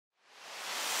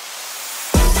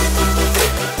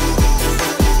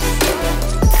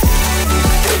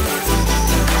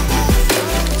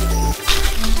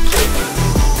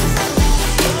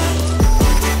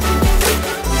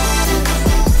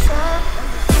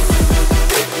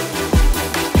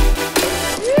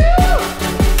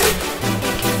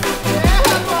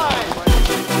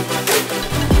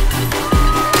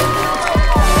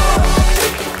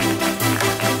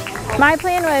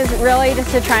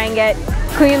just to try and get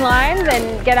clean lines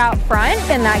and get out front,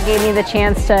 and that gave me the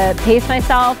chance to pace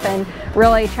myself and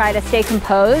really try to stay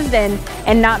composed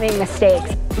and not make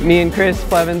mistakes. Me and Chris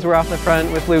Plevins were off the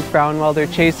front with Luke Brown while they're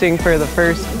chasing for the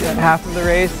first half of the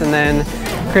race, and then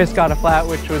Chris got a flat,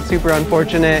 which was super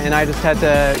unfortunate, and I just had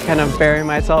to kind of bury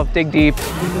myself, dig deep,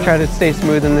 try to stay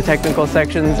smooth in the technical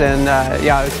sections, and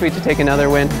yeah, it was sweet to take another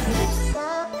win.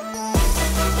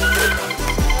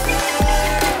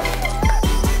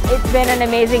 It's been an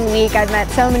amazing week. I've met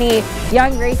so many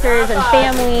young racers and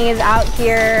families out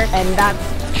here, and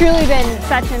that's truly been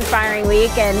such an inspiring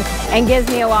week and gives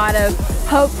me a lot of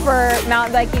hope for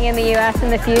mountain biking in the US in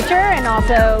the future, and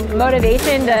also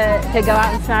motivation to go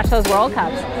out and smash those World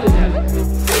Cups.